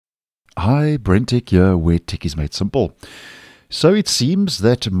Hi, BrenTech here, where tech is made simple. So it seems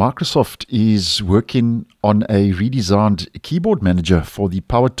that Microsoft is working on a redesigned keyboard manager for the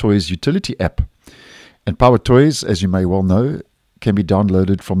PowerToys utility app. And PowerToys, as you may well know, can be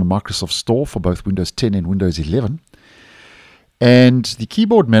downloaded from the Microsoft Store for both Windows 10 and Windows 11. And the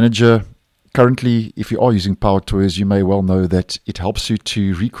keyboard manager, currently, if you are using PowerToys, you may well know that it helps you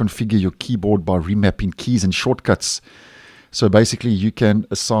to reconfigure your keyboard by remapping keys and shortcuts. So basically, you can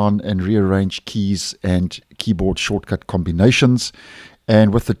assign and rearrange keys and keyboard shortcut combinations.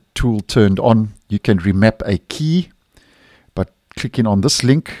 And with the tool turned on, you can remap a key by clicking on this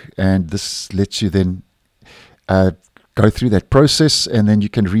link. And this lets you then go through that process. And then you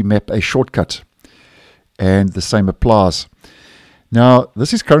can remap a shortcut. And the same applies. Now,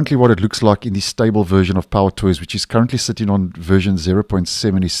 this is currently what it looks like in the stable version of PowerToys, which is currently sitting on version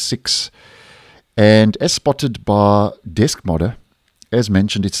 0.76. And as spotted by DeskModder, as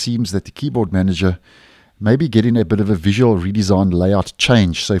mentioned, it seems that the keyboard manager may be getting a bit of a visual redesign layout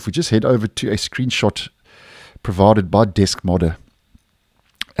change. So if we just head over to a screenshot provided by DeskModder,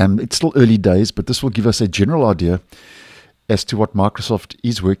 it's still early days, but this will give us a general idea as to what Microsoft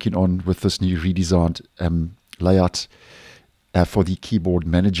is working on with this new redesigned layout for the keyboard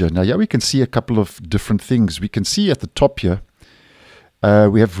manager. Now, we can see a couple of different things. We can see at the top here,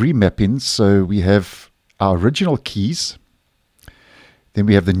 we have remapping, so we have our original keys, then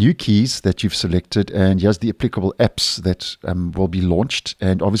we have the new keys that you've selected, and here's the applicable apps that will be launched.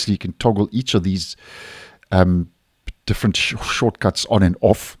 And obviously you can toggle each of these different shortcuts on and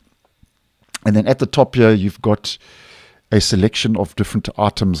off. And then at the top here, you've got a selection of different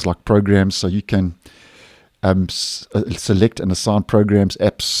items like programs, so you can select and assign programs,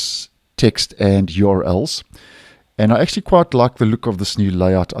 apps, text, and URLs. And I actually quite like the look of this new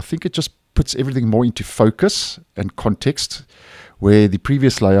layout. I think it just puts everything more into focus and context, where the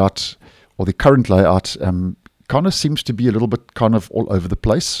previous layout or the current layout kind of seems to be a little bit kind of all over the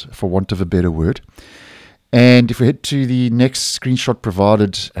place, for want of a better word. And if we head to the next screenshot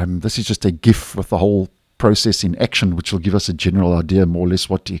provided, this is just a GIF with the whole process in action, which will give us a general idea more or less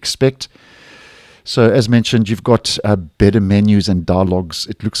what to expect. So as mentioned, you've got better menus and dialogues.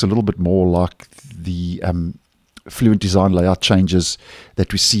 It looks a little bit more like the Fluent Design layout changes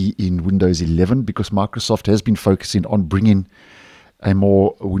that we see in Windows 11, because Microsoft has been focusing on bringing a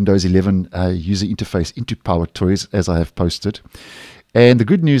more Windows 11 user interface into PowerToys, as I have posted. And the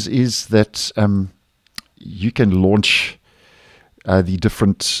good news is that you can launch the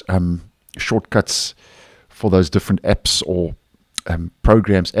different shortcuts for those different apps or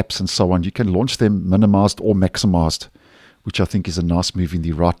programs, apps, and so on. You can launch them minimized or maximized, which I think is a nice move in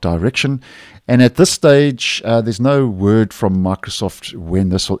the right direction. And at this stage, there's no word from Microsoft when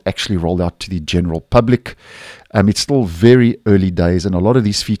this will actually roll out to the general public. It's still very early days, and a lot of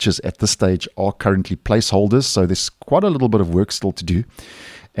these features at this stage are currently placeholders, so there's quite a little bit of work still to do.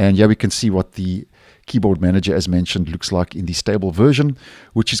 And we can see what the keyboard manager, as mentioned, looks like in the stable version,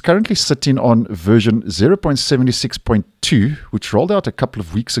 which is currently sitting on version 0.76.2, which rolled out a couple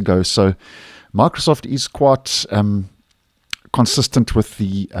of weeks ago. So Microsoft is quite consistent with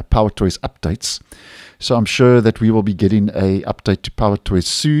the PowerToys updates. So I'm sure that we will be getting a update to PowerToys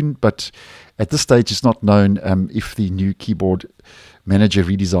soon, but at this stage it's not known if the new keyboard manager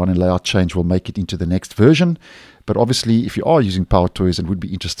redesign and layout change will make it into the next version. But obviously, if you are using PowerToys and would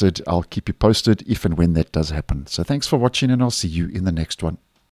be interested, I'll keep you posted if and when that does happen. So thanks for watching, and I'll see you in the next one.